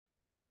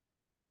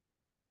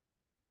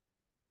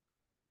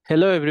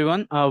Hello,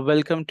 everyone.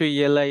 Welcome to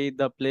ELI,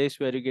 the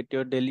place where you get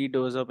your daily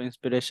dose of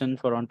inspiration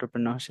for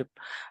entrepreneurship.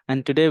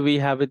 And today we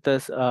have with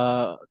us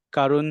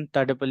Karun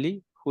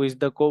Tadepalli, who is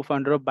the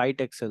co-founder of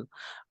byteXL,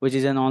 which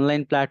is an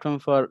online platform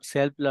for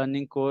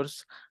self-learning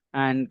course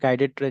and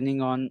guided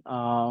training on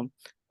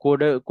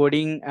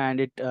coding, and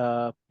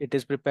it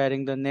is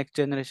preparing the next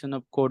generation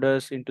of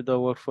coders into the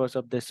workforce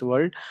of this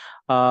world.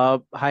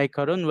 Hi,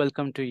 Karun.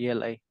 Welcome to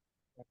ELI.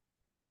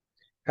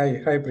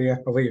 Hi, Priya.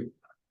 How are you?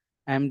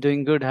 I'm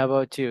doing good. How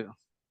about you?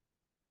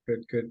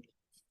 Good.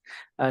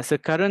 So,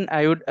 Karun,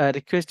 I would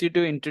request you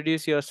to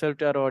introduce yourself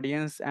to our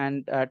audience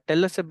and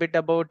tell us a bit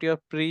about your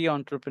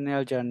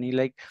pre-entrepreneurial journey.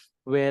 Like,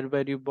 where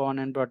were you born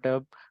and brought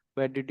up?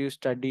 Where did you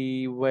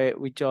study?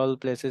 Which all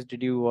places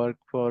did you work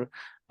for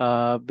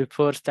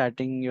before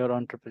starting your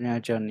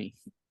entrepreneurial journey?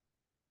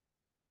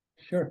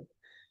 Sure.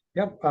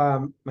 Yep.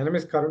 My name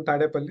is Karun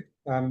Tadepalli.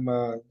 I'm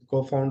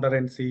co-founder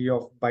and CEO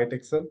of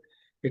byteXL.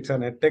 It's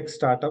an Edtech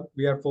startup.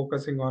 We are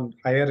focusing on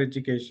higher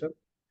education.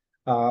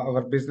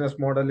 Our business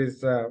model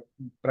is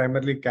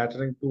primarily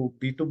catering to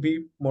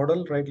B2B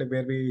model, right? Like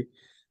where we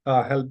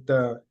help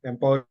the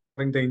empowering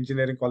the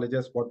engineering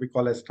colleges, what we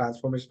call as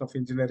transformation of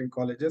engineering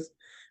colleges.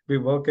 We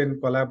work in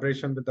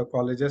collaboration with the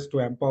colleges to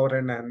empower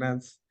and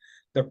enhance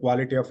the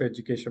quality of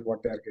education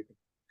what they are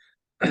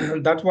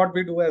getting. That's what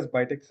we do as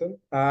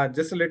byteXL.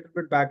 Just a little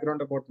bit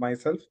background about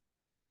myself.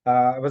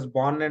 I was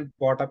born and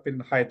brought up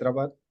in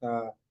Hyderabad.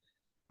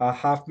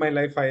 Half my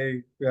life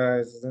I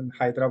is in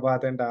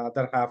Hyderabad, and the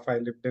other half I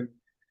lived in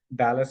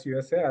Dallas,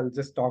 USA. I'll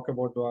just talk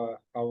about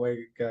how I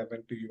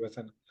went to US.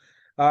 And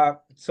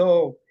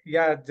so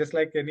yeah, just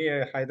like any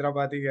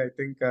Hyderabadi, I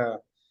think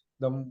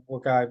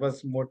I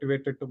was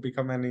motivated to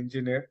become an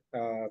engineer.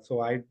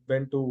 So I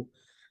went to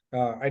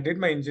I did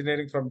my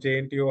engineering from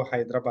JNTU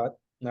Hyderabad.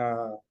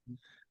 Uh,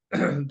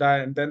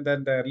 then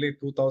the early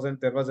 2000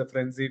 there was a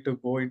frenzy to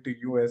go into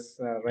US,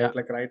 Yeah. right,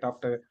 like right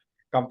after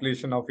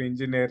completion of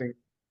engineering,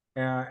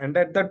 and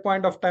at that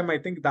point of time I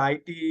think the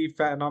IT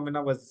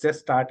phenomena was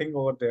just starting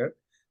over there.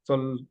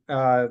 So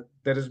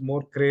there is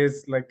more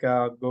craze like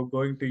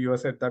going to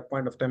US. At that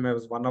point of time I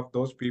was one of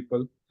those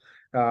people,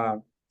 uh,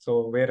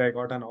 so where I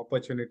got an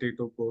opportunity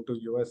to go to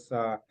US.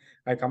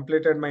 I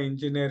completed my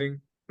engineering,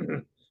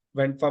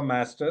 went for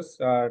masters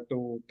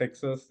to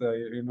Texas,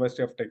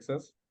 University of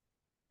Texas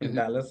in Mhm.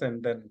 Dallas,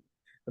 and then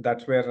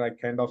that's where I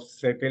kind of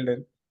settled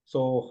in.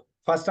 So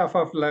first half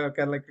of like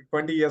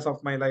 20 years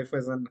of my life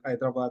is in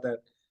Hyderabad. And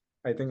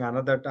I think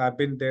another I've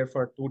been there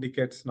for 2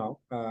 decades now.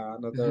 Mhm.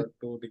 Another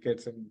 2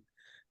 decades in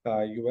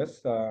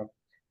US.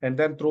 And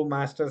then through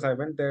masters, I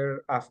went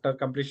there after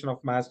completion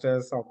of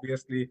masters.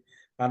 Obviously,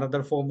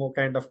 another FOMO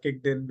kind of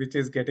kicked in, which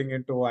is getting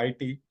into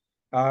IT.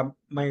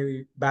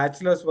 My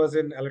bachelor's was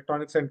in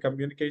electronics and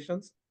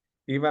communications.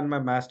 Even my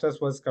master's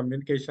was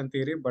communication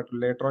theory, but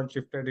later on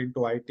shifted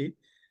into IT.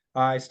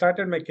 I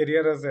started my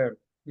career as a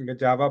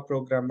Java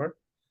programmer.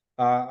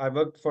 I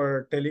worked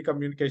for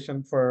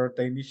telecommunication for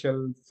the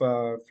initial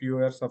few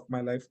years of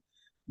my life,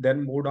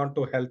 then moved on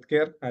to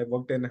healthcare. I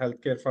worked in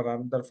healthcare for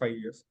another 5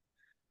 years.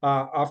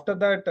 After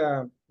that,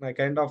 I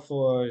kind of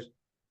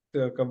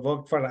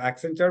worked for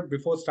Accenture.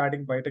 Before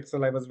starting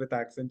byteXL, I was with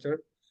Accenture.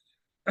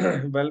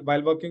 Well,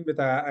 while working with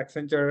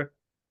Accenture,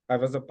 I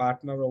was a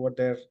partner over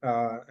there,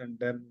 and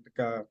then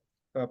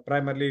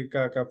primarily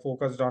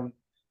focused on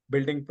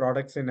building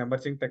products in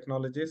emerging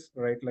technologies,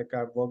 right? Like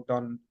I've worked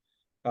on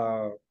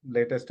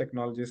latest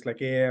technologies like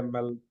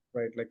AML,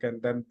 right? Like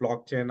and then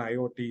blockchain,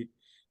 IoT,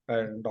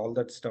 and all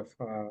that stuff.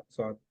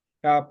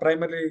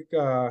 Primarily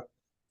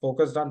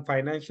focused on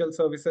financial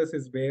services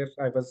is where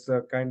I was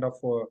kind of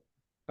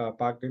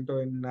parked into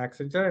in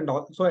Accenture, and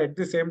also at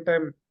the same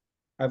time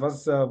I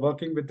was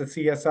working with the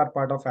CSR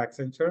part of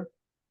Accenture,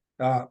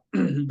 uh,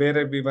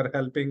 where we were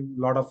helping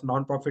a lot of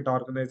non-profit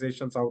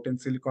organizations out in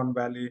Silicon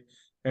Valley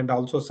and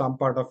also some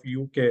part of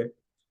UK,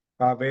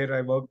 where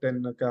I worked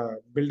in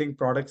building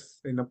products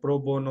in a pro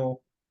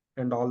bono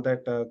and all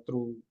that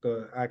through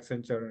the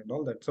Accenture and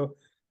all that. So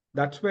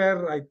that's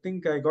where I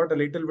think I got a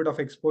little bit of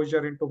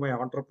exposure into my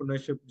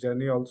entrepreneurship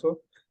journey also.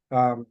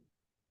 Um,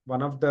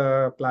 One of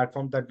the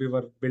platforms that we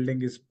were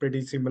building is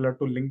pretty similar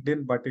to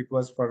LinkedIn, but it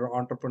was for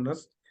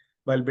entrepreneurs.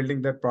 While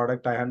building that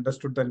product, I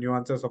understood the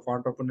nuances of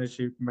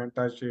entrepreneurship,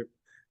 mentorship,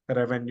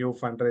 revenue,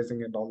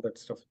 fundraising, and all that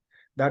stuff.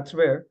 That's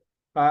where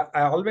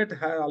I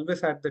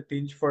always had the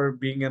tinge for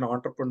being an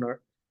entrepreneur.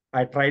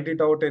 I tried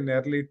it out in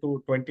early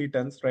to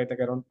 2010s, right, like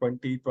around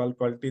 2012,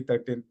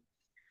 2013.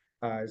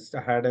 I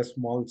had a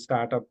small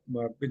startup,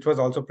 which was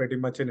also pretty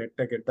much in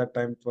EdTech. At that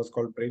time, it was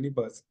called Brainy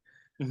Buzz.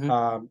 Mhm.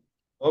 Um,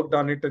 Worked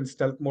on it in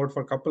stealth mode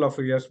for a couple of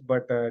years,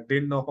 but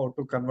didn't know how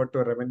to convert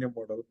to a revenue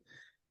model.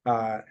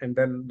 And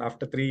then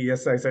after 3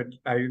 years, I said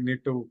I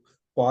need to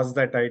pause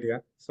that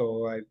idea. So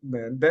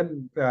and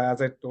then,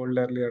 as I told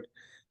earlier,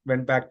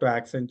 went back to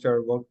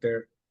Accenture, worked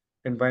there.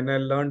 And when I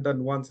learned the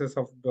nuances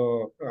of the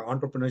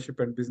entrepreneurship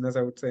and business,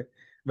 I would say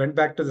went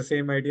back to the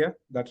same idea.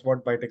 That's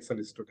what byteXL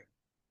is today.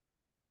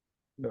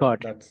 So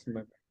Got it. that's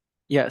my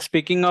Yeah,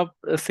 speaking of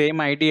the same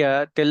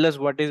idea, tell us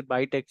what is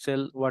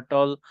byteXL, what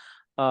all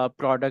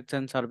products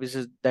and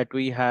services that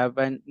we have,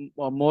 and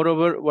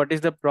moreover, what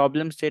is the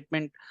problem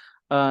statement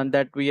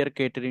that we are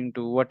catering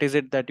to? What is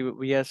it that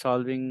we are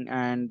solving,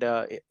 and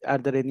are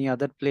there any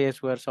other players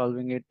who are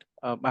solving it?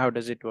 How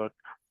does it work?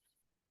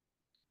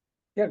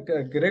 Yeah,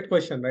 great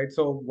question, right?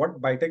 So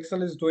what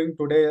byteXL is doing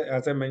today,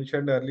 as I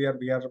mentioned earlier,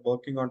 we are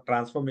working on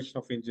transformation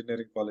of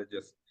engineering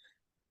colleges.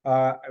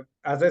 Uh,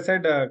 as I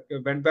said,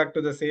 went back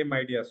to the same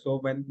idea. So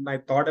when I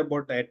thought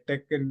about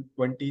EdTech in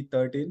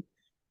 2013,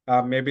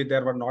 maybe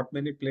there were not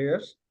many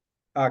players.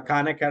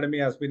 Khan Academy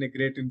has been a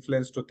great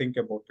influence to think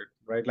about it,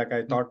 right? Like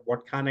I thought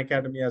what Khan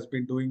Academy has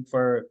been doing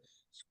for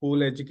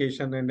school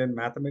education and in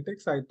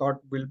mathematics, I thought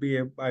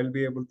I'll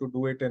be able to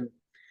do it in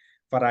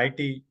for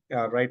IT,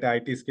 right?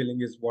 IT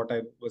skilling is what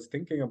I was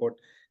thinking about.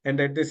 And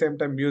at the same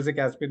time, music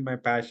has been my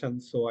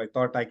passion. So I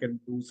thought I can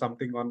do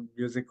something on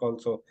music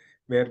also,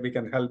 where we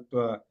can help,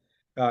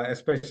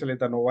 especially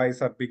the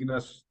novice or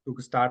beginners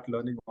to start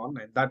learning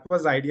online. That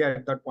was the idea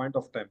at that point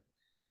of time.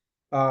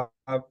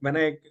 When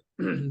I,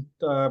 in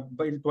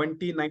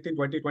 2019,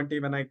 2020,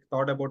 when I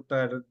thought about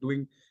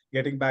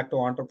getting back to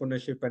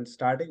entrepreneurship and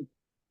starting,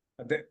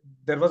 there,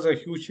 there was a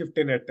huge shift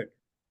in EdTech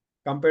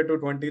compared to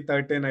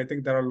 2013. I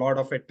think there are a lot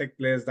of edtech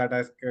players that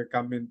has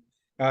come in,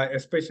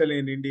 especially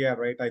in India,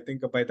 right? I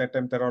think by that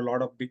time there are a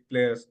lot of big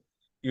players.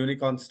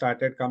 Unicorns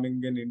started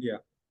coming in India.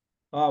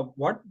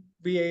 What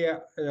we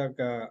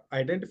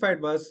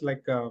identified was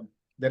like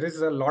there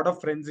is a lot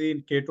of frenzy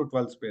in K to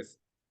 12 space.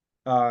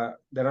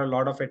 There are a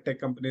lot of edtech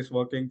companies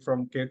working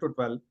from K to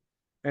 12,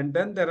 and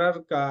then there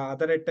are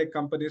other edtech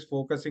companies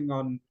focusing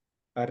on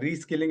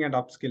reskilling and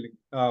upskilling,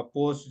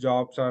 post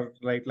jobs, or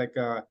right like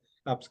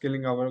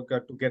upskilling our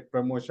to get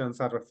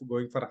promotions or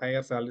going for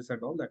higher salaries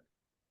and all that.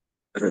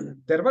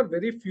 There were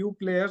very few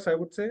players, I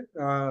would say,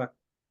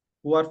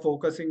 who are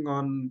focusing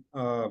on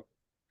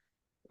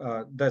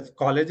the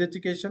college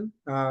education.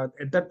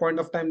 At that point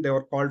of time, they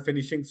were called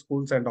finishing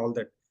schools and all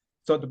that.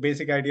 So the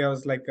basic idea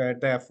was like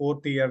the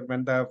fourth year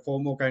when the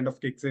FOMO kind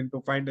of kicks in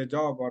to find a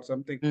job or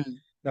something.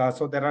 Mm,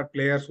 So there are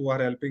players who are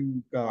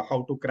helping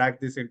how to crack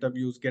these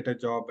interviews, get a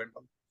job and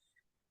all.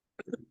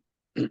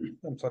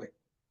 I'm sorry.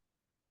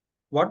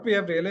 What we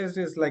have realized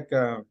is like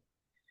uh,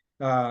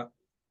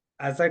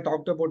 as I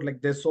talked about,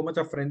 like there's so much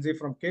of frenzy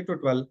from K to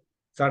 12,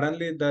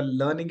 suddenly the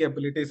learning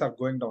abilities are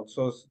going down.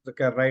 So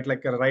right,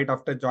 like right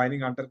after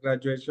joining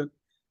undergraduation,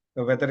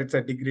 whether it's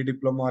a degree,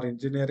 diploma, or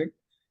engineering,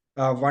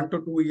 1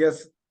 to 2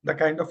 years, the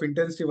kind of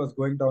intensity was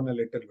going down a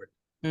little bit.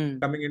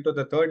 mm, Coming into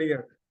the third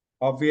year,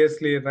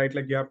 obviously, right,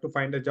 like you have to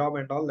find a job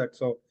and all that.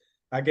 So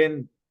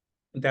again,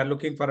 they're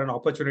looking for an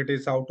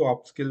opportunities how to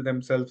upskill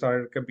themselves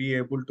or be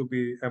able to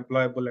be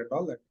employable and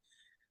all that.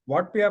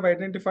 What we have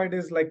identified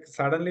is like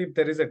suddenly if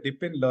there is a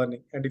dip in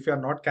learning and if you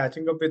are not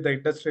catching up with the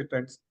industry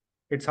trends,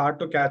 it's hard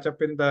to catch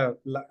up in the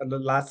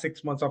last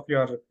 6 months of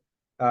your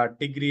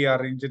degree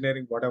or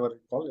engineering, whatever you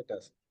call it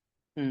as.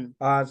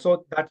 mm,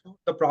 So that's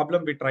the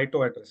problem we try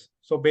to address.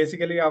 So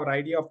basically, our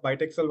idea of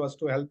byteXL was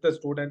to help the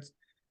students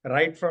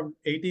right from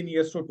 18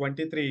 years to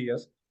 23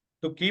 years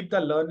to keep the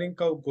learning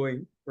curve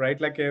going,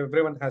 right? Like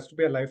everyone has to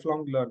be a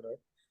lifelong learner.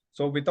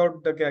 So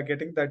without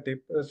getting that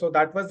dip, so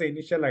that was the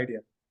initial idea.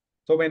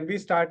 So when we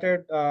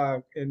started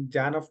in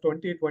Jan of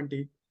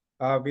 2020,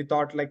 we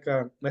thought like,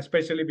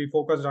 especially we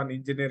focused on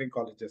engineering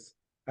colleges.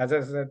 As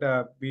I said,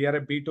 we are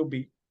a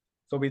B2B.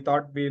 So we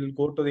thought we'll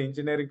go to the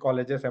engineering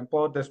colleges,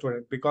 empower the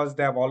students because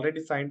they have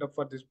already signed up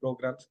for these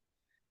programs.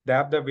 They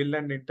have the will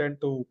and intent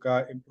to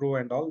improve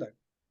and all that.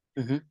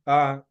 mm-hmm.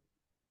 Uh,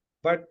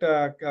 but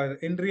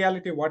in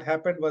reality, what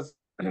happened was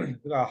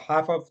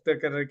half of the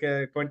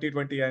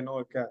 2020, I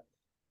know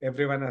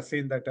everyone has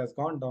seen that has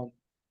gone down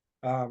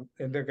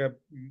in the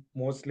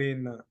mostly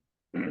in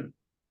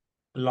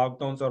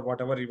lockdowns or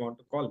whatever you want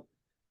to call.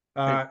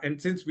 Right. And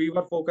since we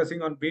were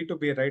focusing on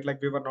B2B, right, like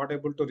we were not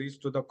able to reach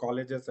to the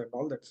colleges and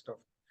all that stuff.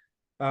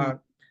 Mm,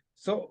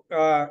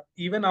 Uh,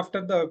 Even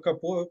after the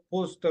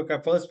post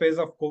first phase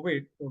of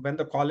COVID, when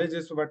the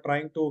colleges were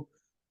trying to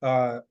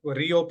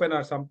reopen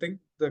or something,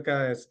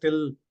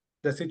 still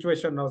the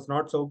situation was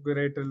not so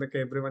great. Like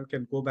everyone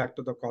can go back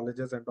to the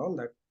colleges and all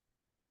that.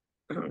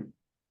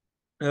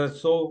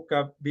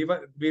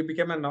 We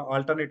became an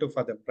alternative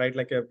for them, right?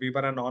 Like we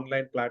were an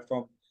online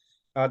platform.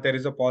 There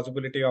is a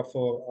possibility of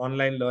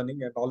online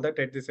learning and all that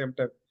at the same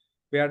time.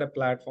 We had a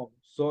platform,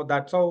 so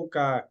that's how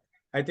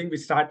I think we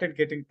started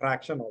getting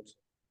traction also.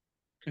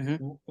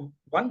 mm-hmm.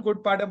 One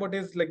good part about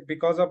is like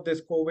because of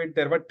this COVID,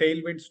 there were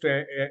tailwinds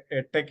to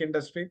a tech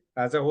industry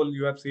as a whole.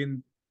 You have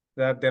seen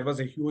that there was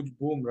a huge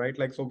boom, right?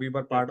 Like so, we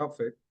were Right. part of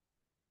it.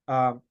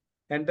 Um,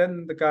 and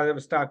then the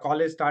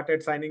college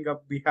started signing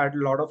up. We had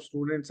a lot of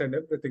students and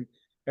everything.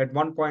 At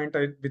one point,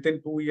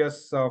 within 2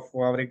 years of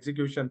our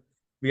execution,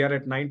 we are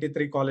at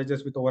 93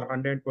 colleges with over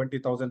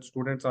 120,000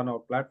 students on our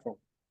platform.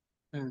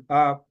 Mm,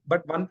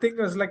 But one thing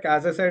was like,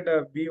 as I said,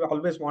 we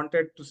always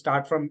wanted to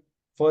start from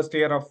first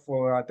year of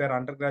their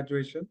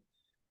undergraduation,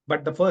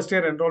 but the first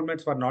year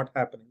enrollments were not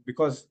happening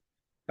because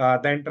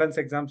the entrance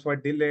exams were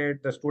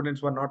delayed. The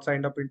students were not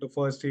signed up into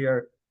first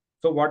year.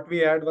 So what we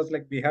had was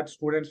like we had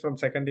students from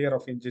second year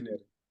of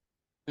engineering.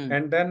 Mm.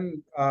 And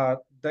then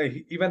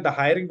even the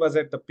hiring was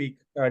at the peak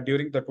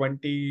during the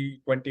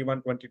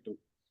 2021-22.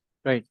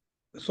 Right.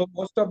 So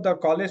most of the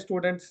college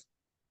students,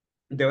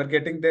 they were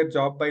getting their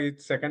job by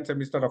second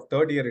semester of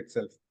third year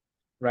itself,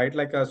 right?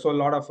 So a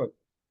lot of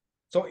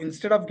so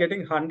instead of getting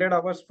 100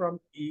 hours from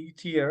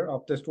each year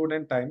of the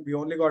student time, we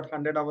only got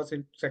 100 hours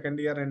in second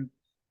year and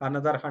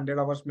another 100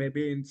 hours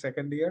maybe in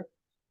second year.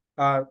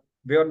 uh,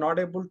 we are not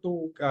able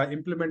to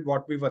implement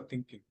what we were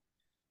thinking.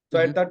 So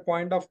Mm-hmm. at that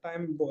point of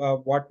time,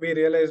 what we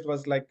realized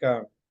was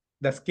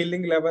the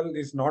skilling level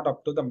is not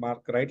up to the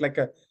mark, right?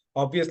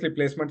 Obviously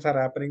placements are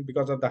happening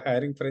because of the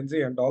hiring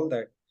frenzy and all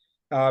that.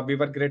 We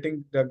were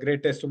getting the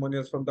great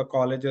testimonials from the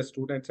colleges,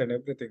 students, and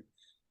everything.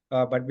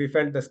 But we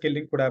felt the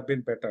skilling could have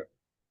been better.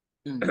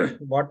 Mm.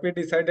 What we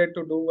decided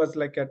to do was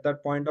at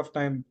that point of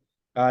time,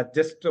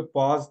 just to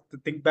pause to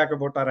think back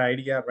about our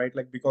idea, right?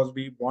 Because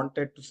we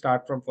wanted to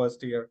start from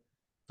first year.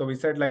 So we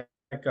said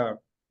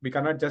we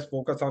cannot just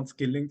focus on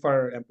skilling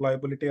for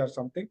employability or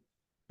something.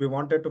 We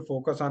wanted to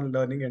focus on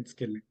learning and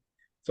skilling.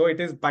 So it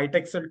is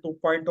byteXL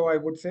 2.0, I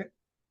would say,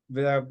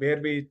 where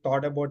we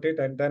thought about it,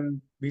 and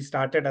then we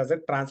started as a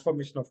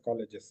transformation of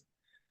colleges.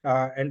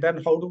 And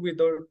then how do we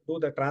do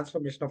the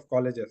transformation of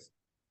colleges?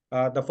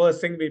 The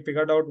first thing we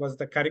figured out was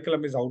the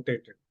curriculum is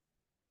outdated,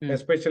 Mm.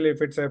 especially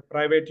if it's a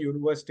private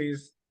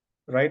universities,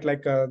 right?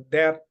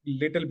 They are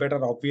little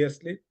better,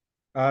 obviously.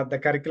 The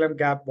curriculum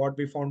gap, what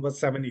we found was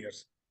 7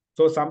 years.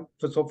 So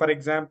for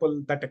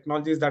example, the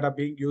technologies that are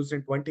being used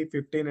in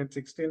 2015 and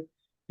 16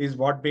 is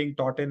what being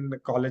taught in the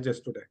colleges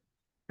today.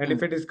 And if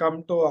Mm. it is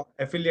come to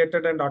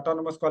affiliated and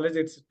autonomous college,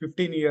 it's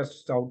 15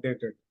 years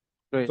outdated.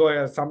 Right.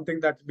 So something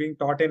that's being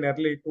taught in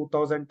early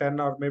 2010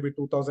 or maybe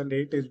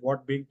 2008 is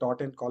what being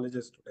taught in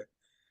colleges today.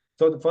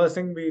 So the first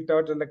thing we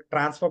taught is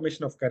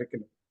transformation of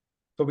curriculum.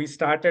 So we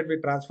started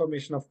with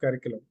transformation of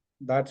curriculum.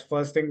 That's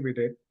first thing we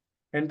did.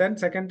 And then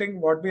second thing,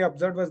 what we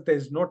observed was there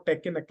is no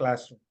tech in a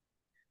classroom.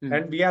 Mm.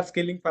 And we are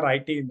skilling for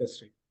IT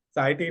industry.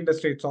 The IT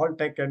industry, it's all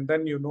tech. And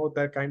then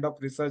the kind of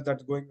research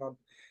that's going on.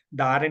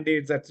 The R&D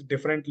is that's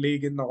different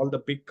league in all the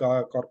big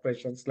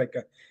corporations,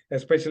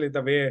 especially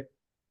the way,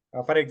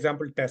 for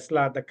example,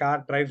 Tesla, the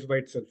car drives by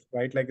itself,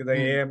 right? Like the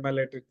Mm. AML,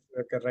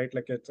 right?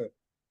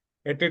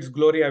 At its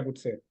glory, I would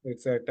say.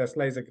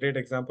 Tesla is a great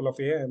example of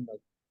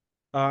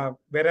AML.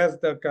 Whereas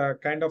the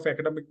kind of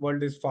academic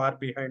world is far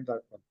behind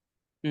that one,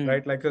 Mm.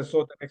 right?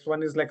 So the next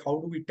one is how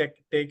do we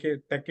take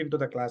it tech into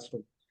the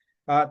classroom?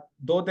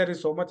 Though there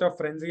is so much of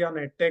frenzy on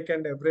edtech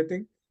and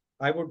everything,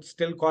 I would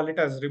still call it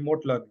as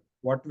remote learning.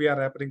 What we are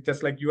happening,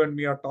 just like you and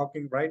me are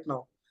talking right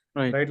now,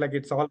 Right. right?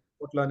 It's all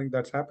remote learning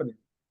that's happening.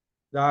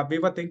 We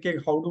were thinking,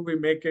 how do we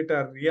make it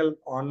a real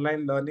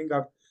online learning,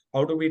 or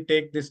how do we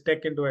take this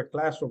tech into a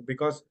classroom?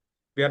 Because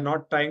we are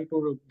not trying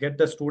to get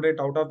the student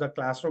out of the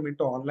classroom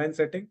into online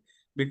setting,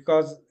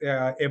 because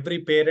every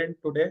parent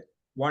today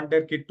want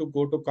their kid to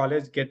go to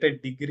college, get a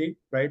degree,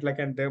 right?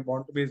 And they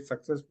want to be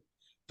successful.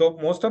 So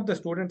most of the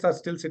students are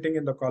still sitting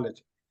in the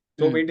college.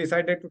 So Mm. we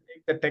decided to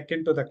take the tech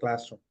into the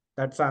classroom.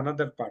 That's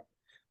another part.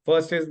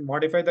 First is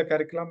modify the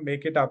curriculum,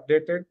 make it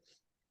updated,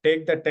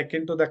 take the tech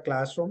into the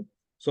classroom.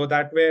 So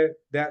that way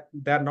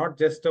they're not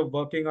just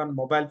working on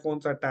mobile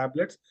phones or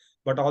tablets,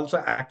 but also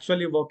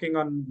actually working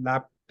on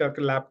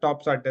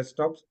laptops or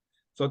desktops,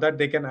 so that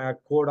they can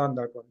code on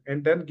that one,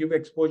 and then give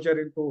exposure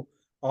into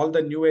all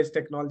the new age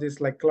technologies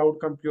like cloud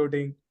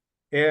computing,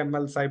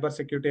 AML, cyber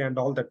security, and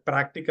all that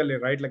practically,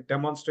 right?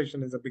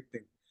 Demonstration is a big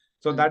thing.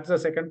 So Mm. that's the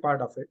second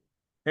part of it.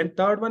 And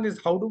third one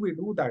is how do we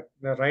do that,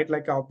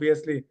 right?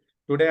 Obviously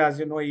today, as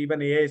you know, even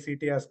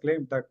AICT has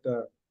claimed that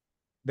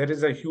there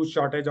is a huge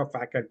shortage of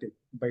faculty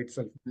by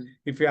itself. Mm.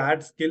 If you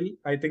add skill,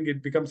 I think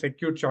it becomes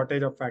acute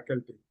shortage of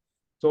faculty.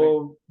 Right.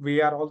 So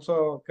we are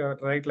also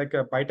right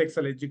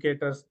byteXL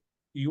educators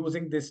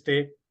using this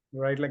take,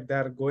 right?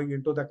 They're going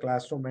into the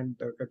classroom and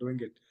doing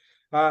it.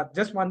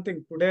 Just one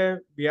thing, today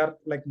we are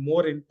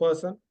more in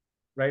person,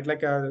 right?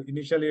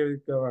 Initially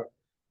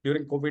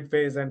during COVID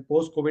phase and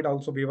post COVID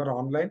also we were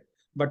online,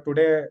 but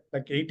today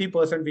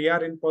 80% we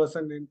are in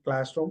person in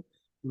classroom,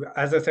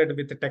 as I said,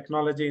 with the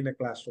technology in a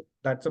classroom.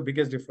 That's the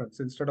biggest difference.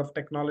 Instead of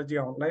technology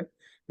online,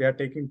 we are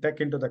taking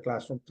tech into the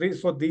classroom.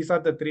 So these are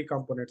the three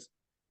components: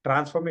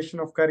 transformation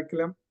of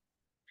curriculum,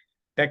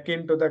 tech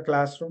into the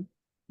classroom,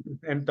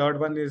 and third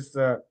one is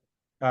the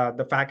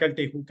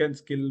faculty who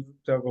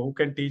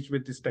can teach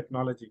with this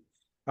technology.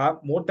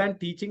 More than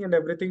teaching and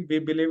everything, we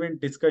believe in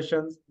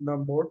discussions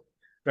mode,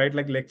 right?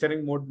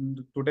 Lecturing mode.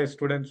 Today,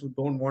 students who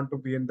don't want to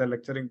be in the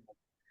lecturing mode.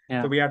 So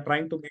Yeah. we are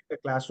trying to make the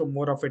classroom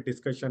more of a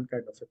discussion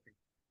kind of a thing.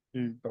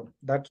 Mm. So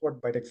that's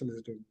what byteXL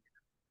is doing.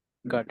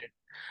 Got it.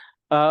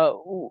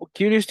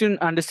 Curious to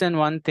understand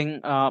one thing.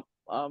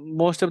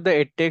 Most of the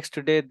edtechs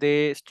today,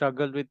 they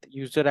struggle with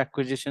user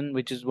acquisition,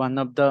 which is one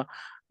of the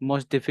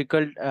most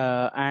difficult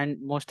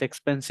and most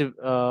expensive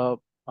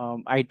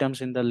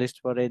items in the list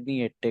for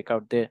any edtech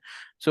out there.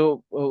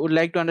 So would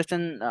like to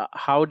understand,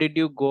 how did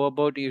you go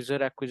about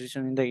user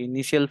acquisition in the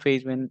initial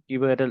phase when you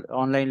were an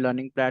online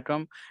learning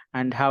platform,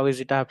 and how is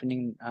it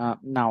happening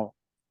now?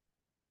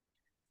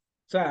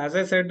 So as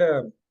I said,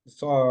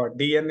 So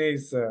DNA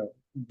is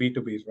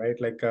B2B, right?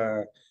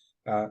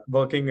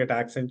 Working at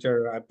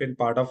Accenture, I've been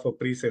part of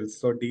pre-sales.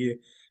 So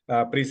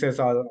pre-sales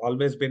are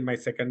always been my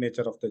second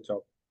nature of the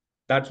job.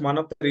 That's one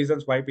of the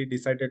reasons why we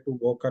decided to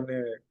work on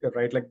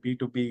right, like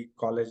B2B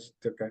college,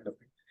 the kind of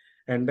thing.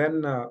 And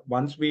then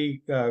once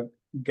we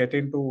get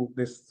into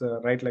this,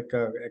 right,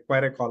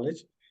 acquire a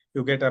college,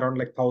 you get around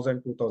like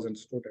 1,000, 2,000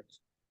 students.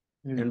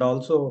 And Mm,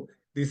 also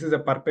this is a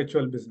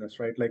perpetual business,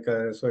 right?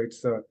 So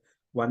it's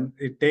one,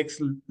 it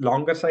takes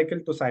longer cycle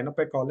to sign up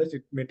a college.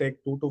 It may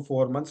take 2 to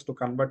 4 months to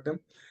convert them,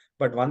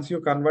 but once you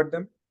convert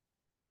them,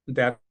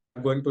 they are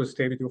going to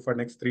stay with you for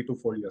next 3 to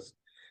 4 years.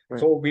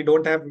 So right. we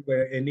don't have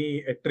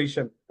any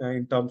attrition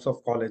in terms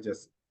of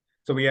colleges.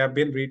 So we have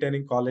been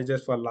retaining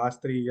colleges for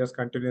last 3 years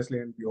continuously,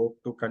 and we hope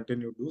to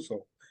continue to do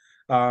so.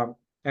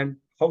 And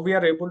how we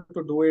are able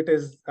to do it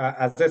is,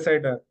 as I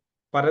said,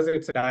 for us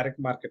it's direct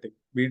marketing.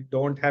 We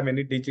don't have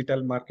any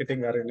digital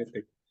marketing or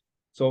anything.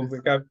 So we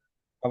have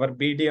our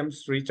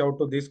BDMs reach out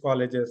to these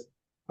colleges.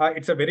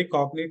 It's a very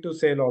cognitive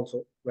sale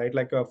also, right?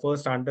 Like a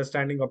first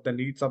understanding of the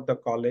needs of the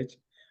college,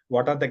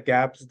 what are the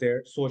gaps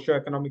there,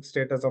 socioeconomic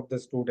status of the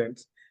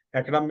students,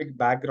 academic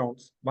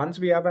backgrounds. Once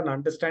we have an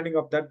understanding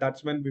of that,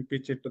 that's when we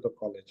pitch it to the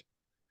college.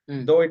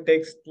 Mm, Though it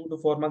takes 2 to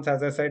 4 months,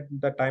 as I said,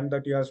 the time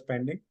that you are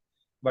spending.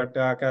 But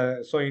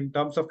so in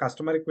terms of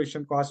customer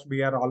acquisition cost,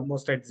 we are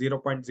almost at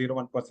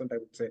 0.01%, I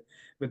would say,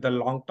 with the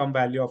long-term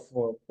value of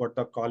what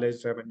the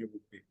college revenue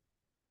would be.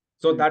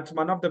 So mm, that's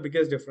one of the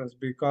biggest difference,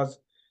 because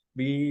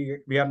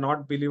we are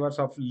not believers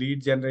of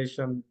lead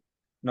generation,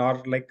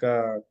 nor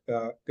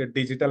the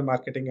digital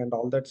marketing and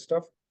all that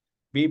stuff.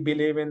 We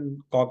believe in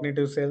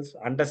cognitive sales,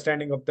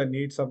 understanding of the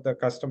needs of the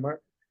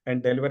customer,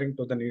 and delivering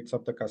to the needs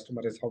of the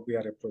customer is how we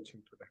are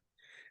approaching today.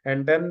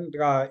 And then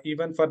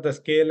even for the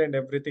scale and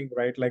everything,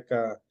 right?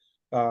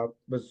 Uh,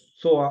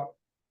 so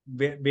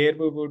where we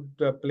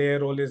would play a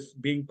role is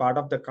being part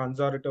of the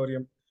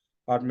consortium,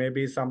 or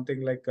maybe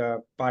something like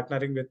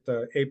partnering with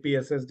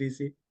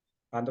APSSDC,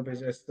 Andhra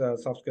Pradesh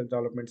Soft Skills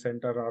Development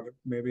Center, or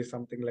maybe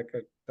something like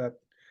that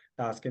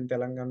task in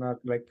Telangana,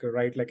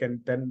 right,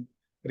 and then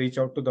reach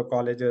out to the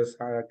colleges,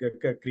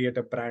 create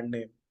a brand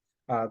name.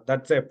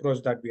 That's the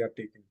approach that we are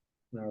taking.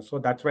 So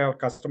that's why our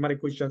customer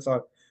acquisitions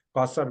are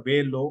costs are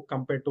way low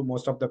compared to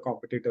most of the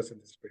competitors in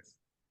this space.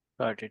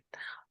 got it.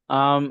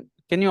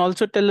 Can you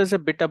also tell us a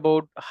bit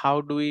about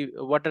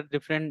what are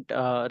different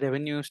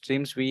revenue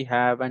streams we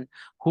have, and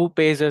who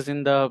pays us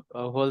in the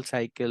whole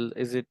cycle?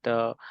 Is it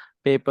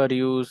pay per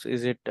use?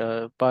 Is it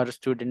per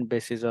student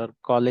basis, or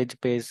college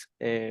pays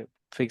a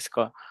fixed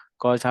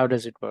cost? How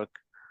does it work?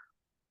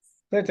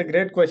 That's a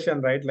great question,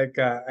 right?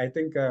 I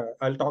think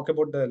I'll talk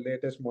about the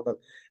latest model.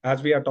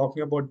 As we are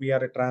talking about, we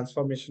are a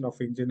transformation of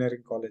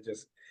engineering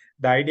colleges.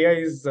 The idea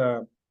is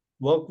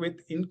work with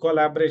in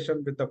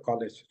collaboration with the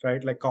college,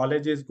 right? Like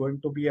college is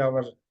going to be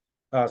our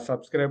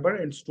subscriber,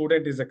 and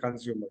student is a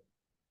consumer.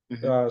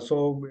 Mm-hmm.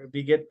 So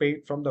we get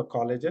paid from the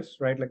colleges,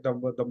 right? Like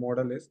the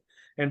model is,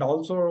 and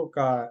also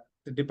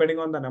depending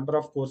on the number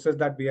of courses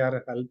that we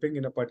are helping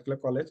in a particular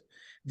college.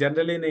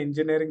 Generally, in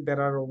engineering, there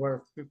are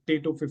over 50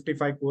 to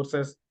 55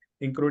 courses,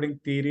 including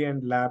theory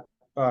and lab,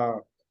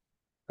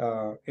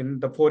 in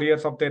the 4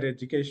 years of their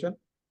education.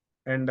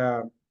 And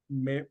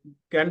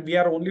we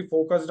are only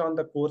focused on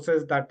the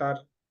courses that are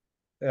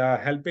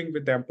helping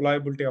with the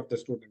employability of the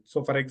student.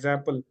 So, for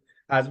example,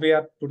 as we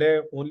are today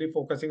only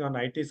focusing on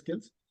IT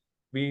skills,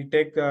 we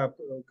take the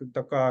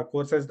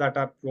courses that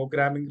are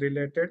programming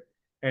related,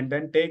 and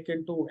then take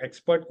into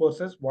expert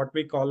courses. What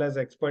we call as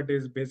expert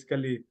is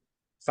basically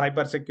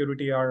cyber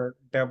security or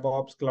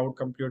DevOps, cloud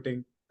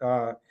computing,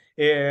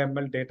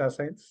 AIML, data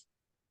science,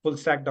 full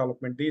stack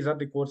development. These are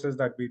the courses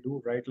that we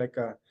do, right?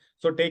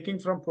 So taking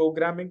from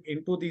programming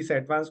into these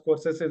advanced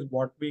courses is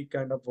what we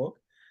kind of work.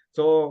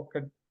 So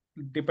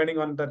depending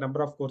on the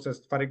number of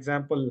courses. For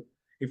example,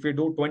 if we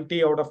do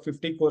 20 out of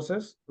 50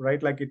 courses,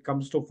 right, like it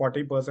comes to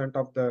 40%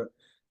 of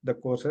the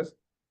courses,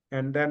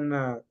 and then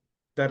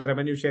the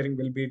revenue sharing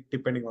will be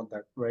depending on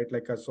that, right?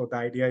 So the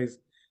idea is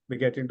we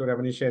get into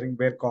revenue sharing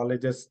where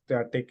colleges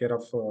take care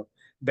of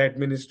the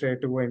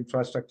administrative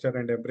infrastructure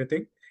and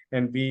everything,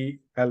 and we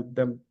help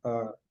them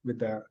with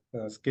the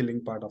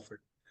skilling part of it.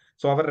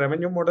 So our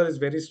revenue model is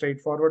very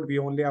straightforward. We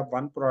only have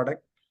one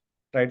product,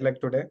 right,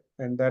 like today,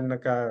 and then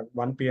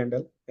one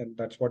P&L, and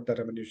that's what the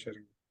revenue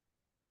sharing.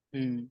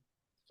 Mm.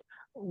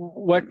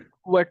 What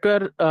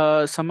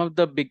were some of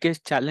the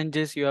biggest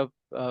challenges you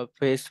have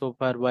faced so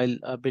far while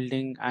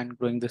building and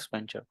growing this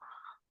venture?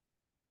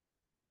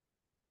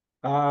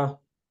 Uh,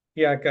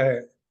 yeah,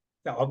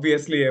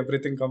 obviously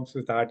everything comes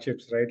with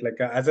hardships, right?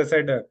 As I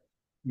said,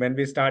 when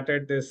we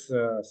started this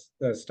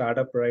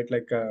startup, right,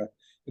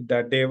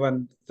 the day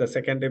one, the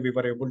second day we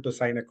were able to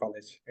sign a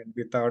college, and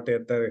we thought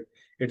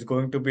it's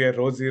going to be a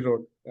rosy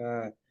road.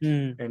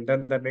 Mm. And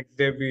then the next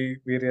day we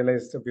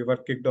realized we were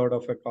kicked out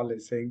of a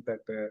college, saying that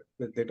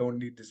they don't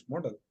need this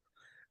model.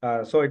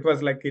 So it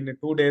was like in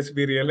 2 days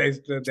we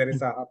realized there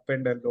is a up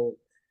and a low,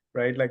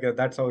 right?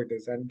 That's how it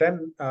is. And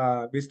then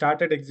we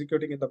started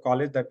executing in the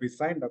college that we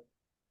signed up.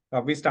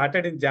 We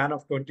started in Jan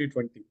of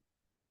 2020.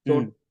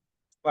 Mm, So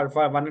for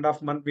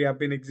 1.5 months, we have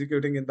been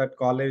executing in that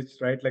college,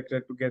 right? Like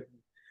to get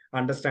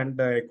understand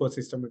the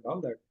ecosystem and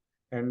all that.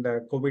 And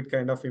COVID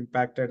kind of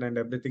impacted, and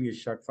everything is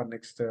shut for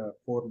next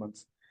 4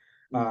 months.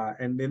 mm,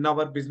 And in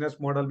our business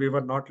model, we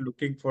were not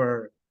looking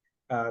for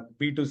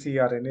B2C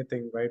or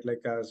anything, right?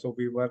 Like, so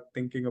we were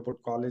thinking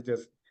about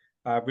colleges.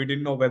 We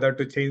didn't know whether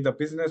to change the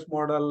business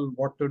model,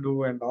 what to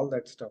do, and all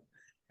that stuff.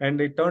 And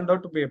it turned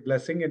out to be a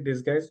blessing in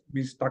disguise.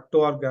 We stuck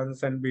to our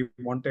guns and we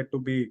wanted to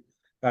be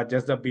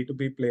just a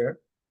B2B player.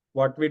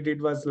 What we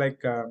did was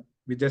like,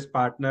 we just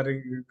start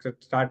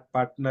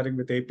partnering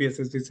with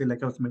APSSDC,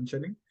 like I was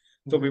mentioning.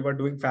 So we mhm, were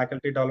doing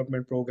faculty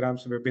development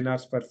programs,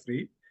 webinars for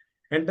free.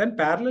 And then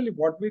parallelly,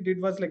 what we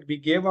did was like we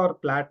gave our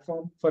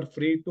platform for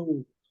free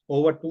to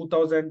over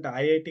 2000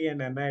 IIT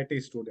and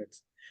NIIT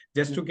students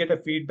just to mm, get a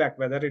feedback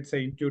whether it's an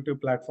intuitive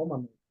platform or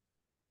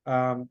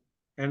not.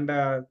 And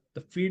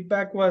the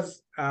feedback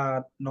was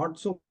not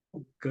so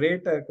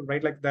great,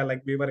 right?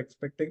 Like we were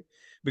expecting,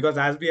 because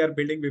as we are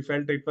building, we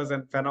felt it was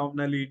a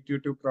phenomenally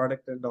intuitive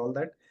product and all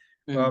that.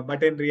 mm,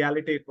 But in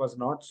reality, it was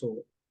not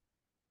so.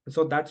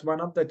 So that's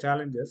one of the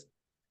challenges.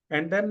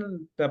 And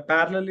then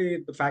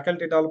parallelly, the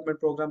faculty development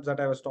programs that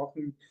I was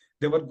talking,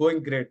 they were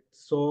going great.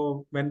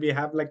 So when we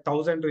have like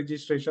 1,000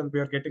 registrations, we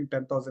are getting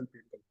 10,000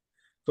 people.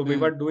 So we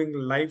were mm, doing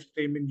live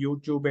streaming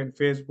YouTube and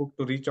Facebook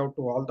to reach out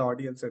to all the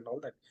audience and all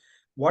that.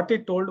 What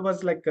it told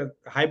was like a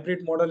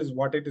hybrid model is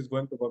what it is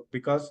going to work,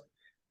 because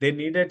they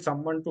needed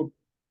someone to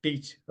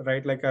teach,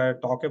 right? Like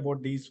talk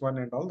about these one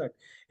and all that.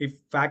 If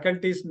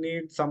faculties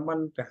need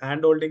someone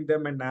hand holding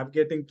them and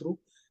navigating through,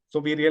 so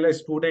we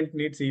realized student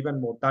needs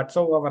even more. That's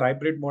how our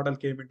hybrid model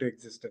came into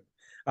existence.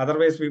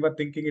 Otherwise, we were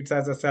thinking it's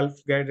as a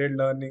self-guided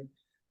learning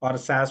or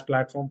SaaS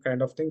platform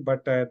kind of thing,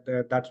 but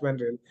that's when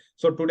real.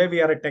 So today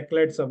we are a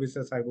tech-led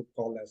services, I would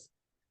call as.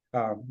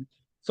 Um,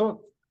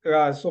 so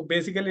so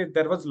basically,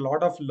 there was a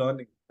lot of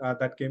learning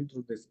that came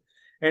through this.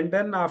 And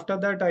then after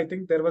that, I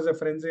think there was a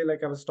frenzy,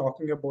 like I was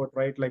talking about,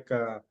 right? Like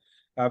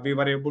we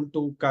were able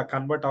to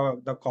convert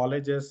the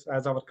colleges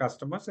as our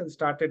customers and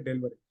started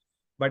delivering.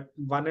 But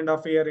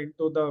 1.5 year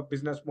into the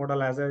business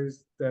model, as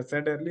I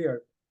said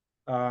earlier,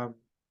 um,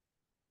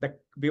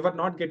 we were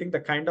not getting the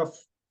kind of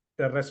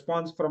the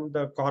response from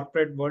the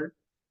corporate world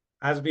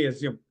as we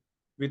assumed.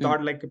 We mm,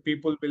 thought like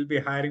people will be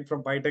hiring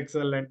from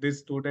byteXL and these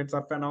students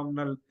are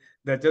phenomenal.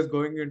 They're just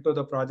going into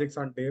the projects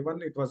on day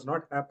one. It was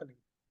not happening.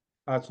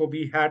 So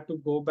we had to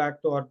go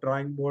back to our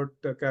drawing board,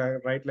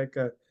 right? Like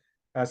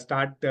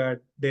start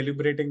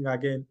deliberating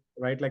again,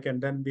 right? Like,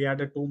 and then we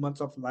had a 2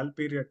 months of lull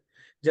period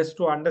just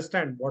to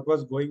understand what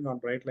was going on,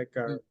 right? Like,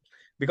 mm.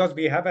 because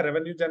we have a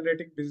revenue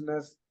generating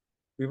business,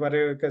 we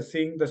were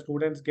seeing the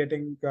students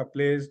getting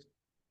placed,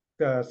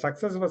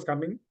 success was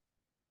coming,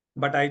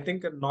 but I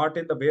think not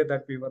in the way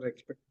that we were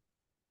expecting.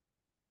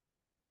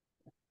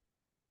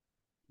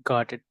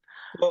 Got it.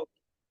 So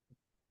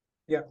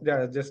yeah,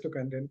 just to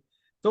continue.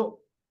 So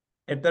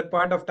at that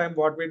point of time,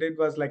 what we did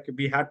was like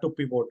we had to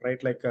pivot,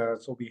 right? Like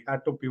so we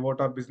had to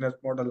pivot our business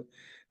model,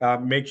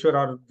 make sure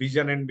our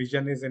vision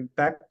is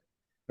intact,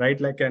 right?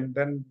 Like, and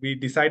then we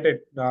decided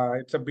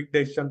it's a big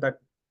decision that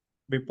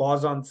we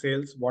pause on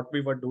sales, what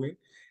we were doing,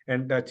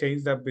 and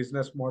change the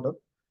business model.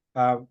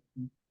 Uh,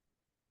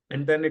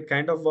 and then it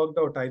kind of worked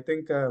out. I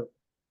think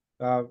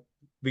uh,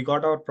 we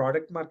got our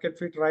product market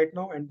fit right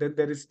now, and then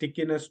there is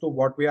stickiness to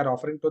what we are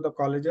offering to the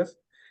colleges,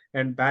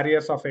 and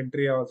barriers of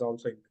entry was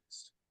also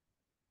increased.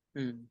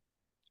 Mm,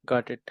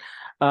 got it.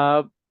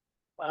 Uh,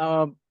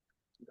 uh,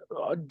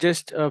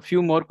 just a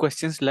few more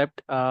questions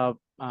left.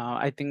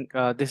 I think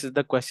this is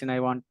the question I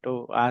want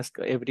to ask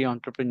every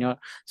entrepreneur.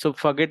 So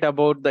forget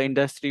about the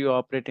industry you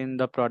operate in,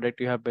 the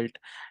product you have built.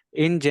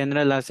 In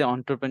general, as an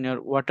entrepreneur,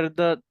 what are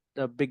the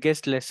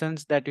biggest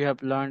lessons that you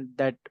have learned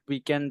that we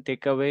can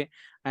take away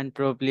and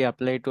probably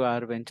apply to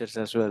our ventures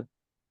as well?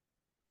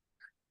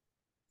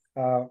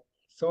 Uh,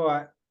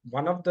 so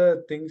one of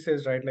the things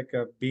is right, like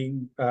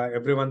being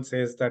everyone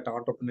says that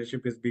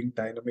entrepreneurship is being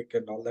dynamic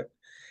and all that.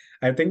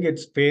 I think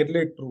it's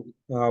fairly true.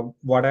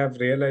 What I've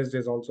realized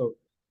is also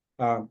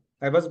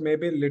I was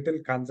maybe a little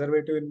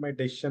conservative in my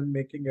decision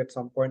making at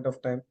some point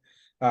of time.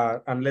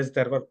 Unless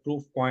there were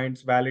proof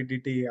points,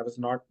 validity, I was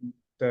not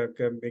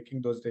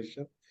making those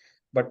decisions.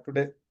 But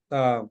today,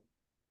 uh,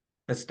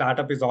 a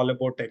startup is all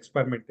about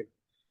experimenting,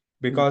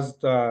 Mm, because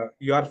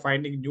you are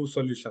finding new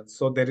solutions.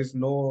 So there is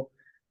no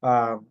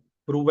uh,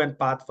 proven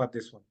path for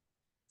this one.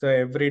 So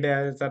every day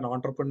as an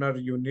entrepreneur,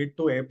 you need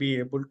to be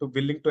able to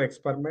willing to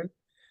experiment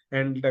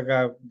and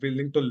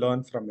willing to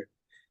learn from it.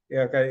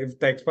 Yeah, okay, if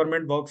the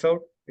experiment works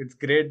out, it's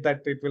great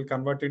that it will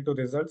convert into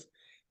results.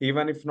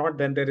 Even if not,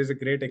 then there is a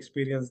great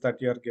experience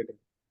that you are getting.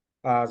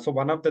 So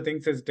one of the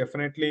things is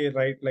definitely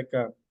right, like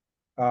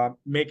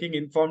making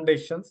informed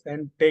decisions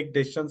and take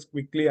decisions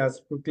quickly as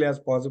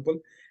possible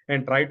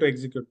and try to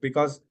execute,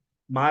 because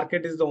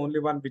market is the only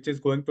one which is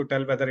going to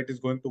tell whether it is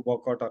going to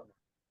work out or not,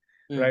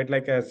 mm, right?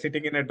 Like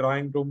sitting in a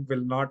drawing room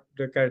will not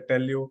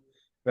tell you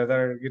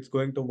whether it's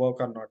going to work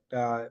or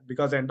not,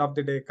 because end of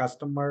the day,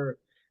 customer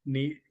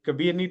need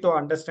we need to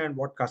understand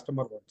what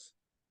customer wants,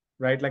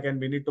 right? Like, and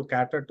we need to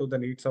cater to the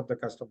needs of the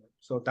customer.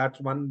 So that's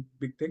one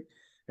big thing.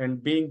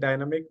 And being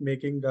dynamic,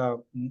 making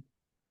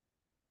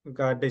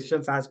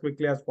decisions as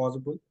quickly as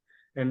possible,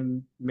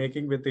 and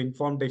making with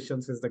informed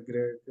decisions is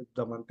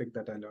the one thing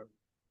that I learned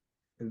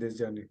in this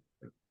journey.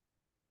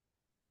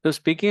 So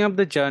speaking of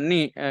the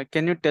journey,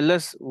 can you tell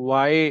us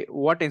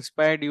what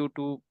inspired you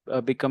to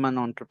become an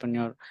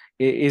entrepreneur?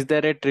 Is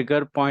there a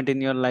trigger point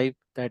in your life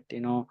that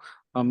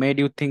made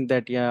you think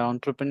that yeah,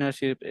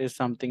 entrepreneurship is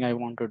something I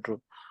want to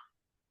do?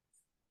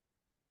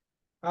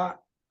 Uh,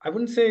 I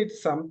wouldn't say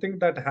it's something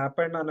that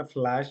happened on a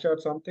flash or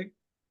something.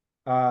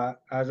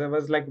 As I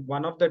was like,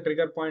 one of the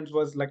trigger points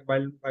was like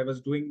while I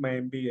was doing my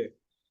MBA,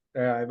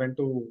 I went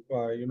to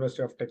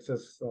University of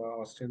Texas,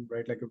 Austin,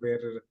 right, like where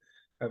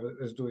I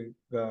was doing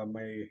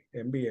my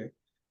MBA.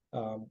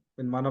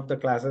 In one of the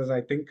classes,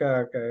 I think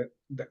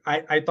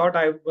I thought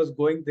I was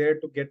going there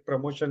to get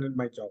promotion in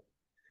my job.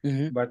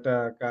 Mm-hmm. But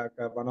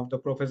one of the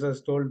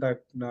professors told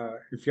that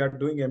if you are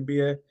doing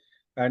MBA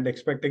and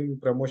expecting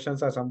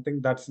promotions or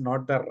something, that's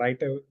not the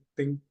right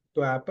thing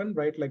to happen,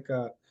 right? Like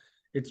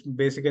it's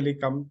basically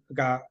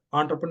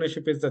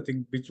entrepreneurship is the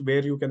thing which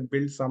where you can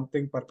build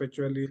something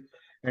perpetually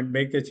and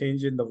make a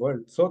change in the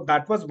world. So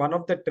that was one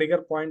of the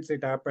trigger points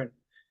it happened.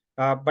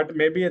 But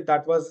maybe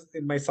that was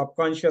in my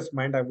subconscious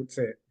mind, I would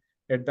say,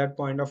 at that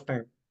point of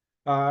time.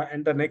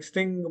 And the next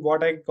thing,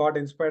 what I got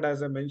inspired,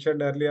 as I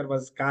mentioned earlier,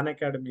 was Khan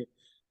Academy.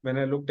 When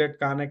I looked at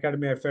Khan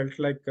Academy, I felt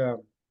like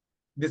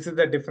this is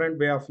a different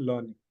way of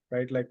learning,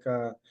 right? Like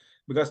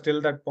because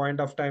till that point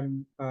of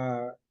time,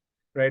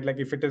 right, like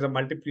if it is a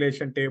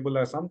multiplication table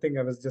or something,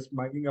 I was just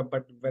mugging up.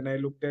 But when I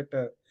looked at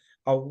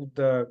how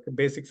the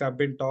basics have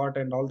been taught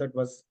and all that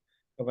was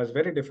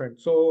very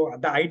different. So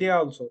the idea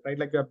also, right,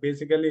 like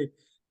basically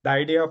the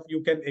idea of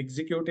you can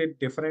execute it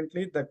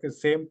differently, the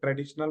same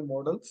traditional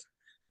models.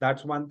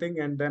 That's one thing,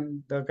 and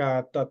then the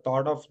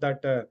thought of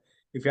that.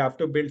 If you have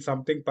to build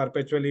something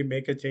perpetually,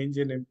 make a change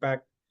in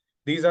impact,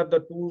 these are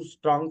the two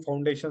strong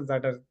foundations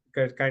that are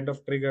kind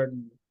of triggered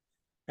me.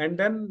 And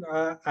then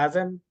as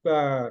I'm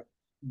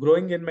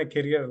growing in my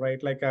career,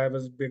 right, like I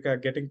was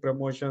getting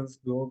promotions,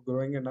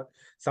 growing, and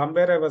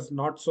somewhere I was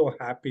not so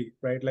happy,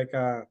 right, like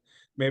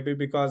maybe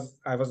because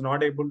I was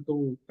not able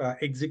to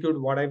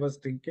execute what I was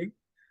thinking,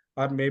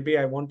 or maybe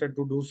I wanted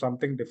to do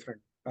something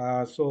different.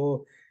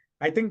 So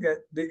I think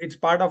it's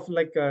part of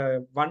like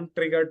one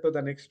trigger to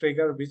the next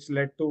trigger, which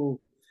led to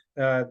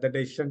the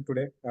decision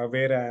today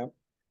where I am.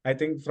 I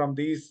think from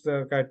these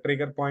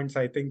trigger points,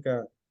 I think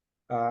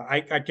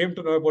I came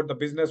to know about the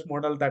business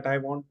model that I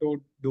want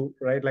to do,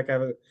 right? Like I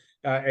was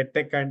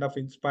Edtech kind of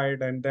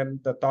inspired, and then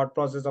the thought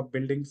process of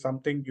building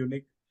something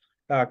unique,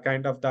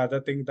 kind of the other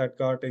thing that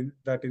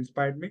that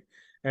inspired me.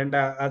 And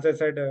as I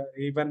said,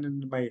 even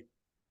in my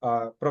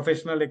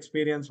professional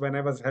experience, when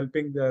I was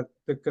helping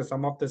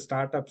some of the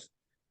startups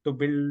to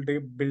build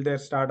their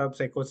startups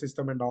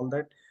ecosystem and all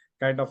that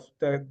kind of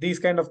these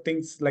kind of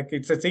things, like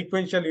it's a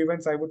sequential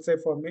events, I would say,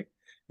 for me,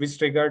 which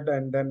triggered.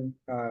 And then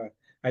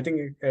I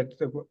think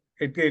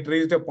it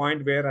reached a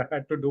point where I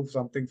had to do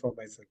something for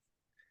myself.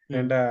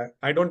 And Mm.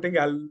 I don't think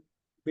I'll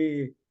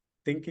be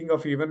thinking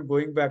of even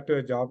going back to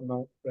a job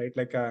now, right?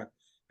 Like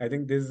I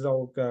think this is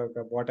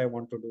what I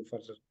want to do for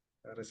the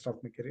rest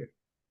of my career.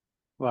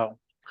 Wow.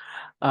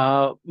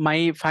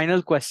 My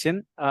final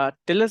question.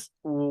 Tell us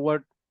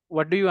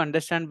what do you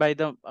understand by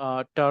the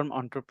term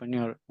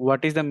entrepreneur?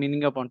 What is the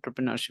meaning of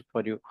entrepreneurship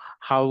for you?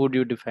 How would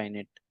you define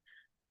it?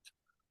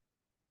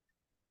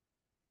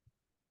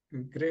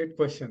 Great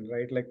question,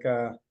 right? Like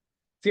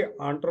see,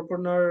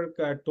 entrepreneur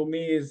to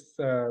me is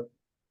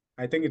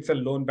I think it's a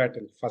lone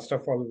battle. First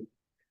of all,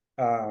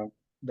 uh,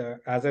 the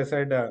as I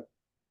said,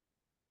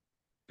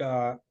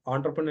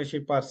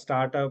 entrepreneurship or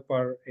startup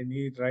or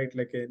any, right,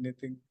 like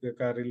anything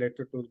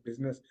related to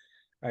business,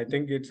 I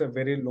think it's a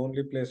very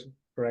lonely place,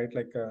 right?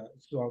 Like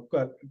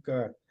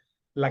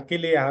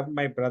luckily I have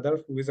my brother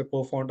who is a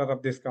co-founder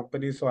of this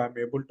company, so I'm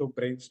able to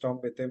brainstorm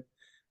with him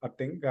a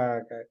thing.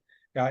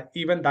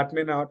 Even that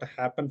may not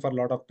happen for a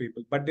lot of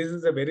people, but this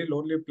is a very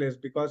lonely place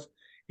because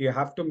you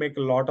have to make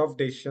a lot of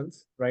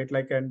decisions, right?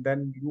 Like, and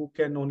then you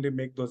can only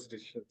make those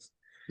decisions,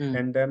 Mm.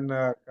 and then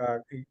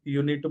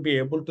you need to be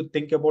able to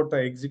think about the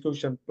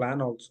execution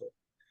plan also.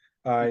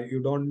 You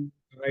don't,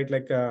 right,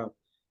 like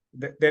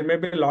there may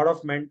be a lot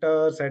of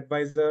mentors,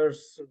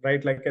 advisors,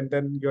 right, like, and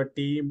then your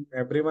team,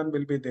 everyone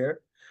will be there,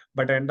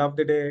 but end of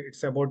the day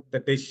it's about the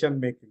decision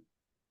making,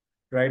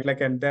 right?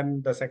 Like, and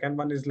then the second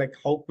one is like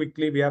how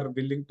quickly we are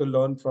willing to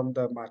learn from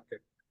the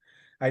market.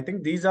 I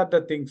think these are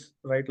the things,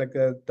 right? Like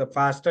the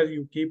faster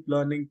you keep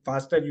learning,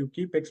 faster you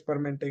keep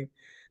experimenting,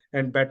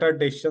 and better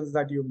decisions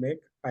that you make,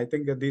 I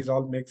think that these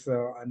all makes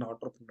an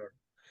entrepreneur.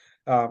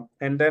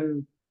 And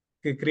then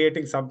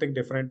creating something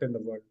different in the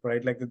world,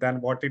 right? Like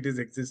than what it is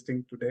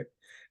existing today.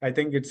 I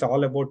think it's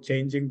all about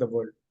changing the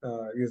world.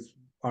 Is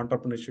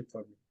entrepreneurship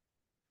for me.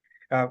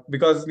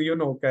 Because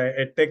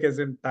edtech is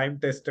in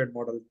time-tested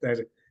model. That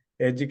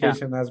Yeah.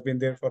 education has been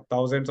there for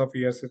thousands of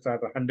years, it's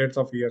hundreds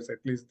of years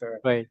at least,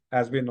 Right.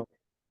 has been.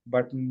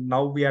 But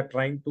now we are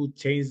trying to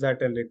change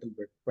that a little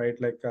bit, right?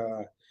 Like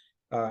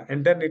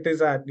And then it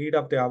is a need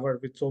of the hour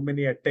with so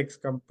many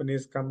edtech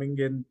companies coming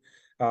in,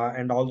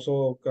 and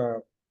also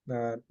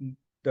the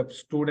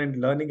student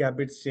learning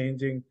habits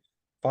changing,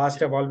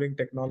 fast evolving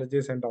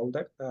technologies and all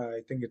that.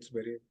 I think it's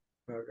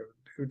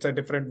a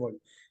different world.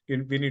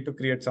 We need to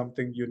create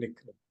something unique.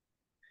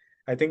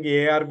 I think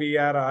AR,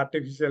 VR,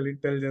 artificial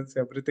intelligence,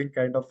 everything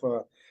kind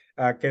of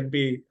can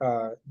be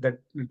the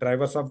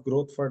drivers of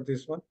growth for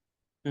this one.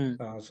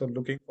 Mm. So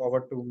looking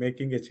forward to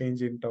making a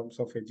change in terms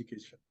of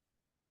education.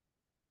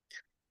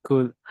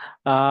 Cool.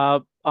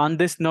 On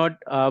this note,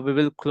 we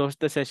will close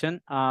the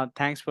session.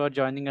 Thanks for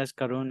joining us,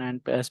 Karun,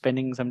 and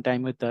spending some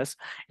time with us.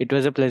 It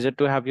was a pleasure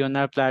to have you on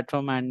our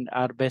platform, and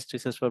our best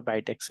wishes for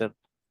byteXL.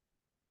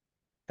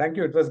 Thank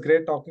you. It was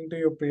great talking to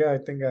you, Priya. I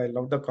think I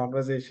love the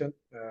conversation.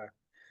 And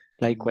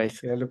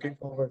Likewise. yeah, looking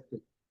forward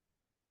to.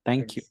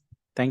 Thank you. Thanks.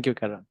 Thank you,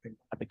 Karun. Thank you.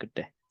 Have a good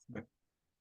day.